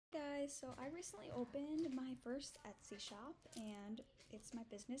guys, so I recently opened my first Etsy shop, and it's my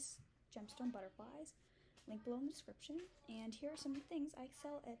business, Gemstone Butterflies. Link below in the description. And here are some of the things I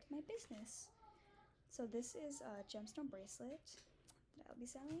sell at my business. So this is a gemstone bracelet that I'll be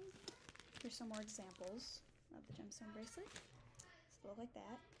selling. Here's some more examples of the gemstone bracelet. So they look like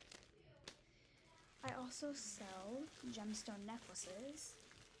that. I also sell gemstone necklaces,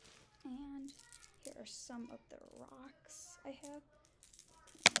 and here are some of the rocks I have.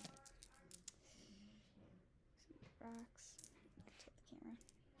 Rocks. Tilt the camera.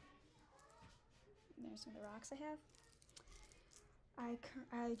 And there's some of the rocks I have. I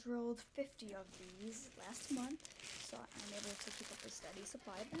drilled 50 of these last month, so I'm able to keep up a steady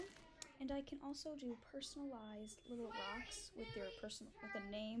supply of them. And I can also do personalized little rocks with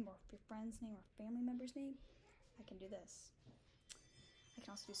a name, or your friend's name or family member's name. I can do this. I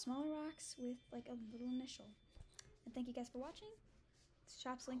can also do smaller rocks with like a little initial. And thank you guys for watching. The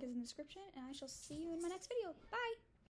shop's link is in the description, and I shall see you in my next video. Bye!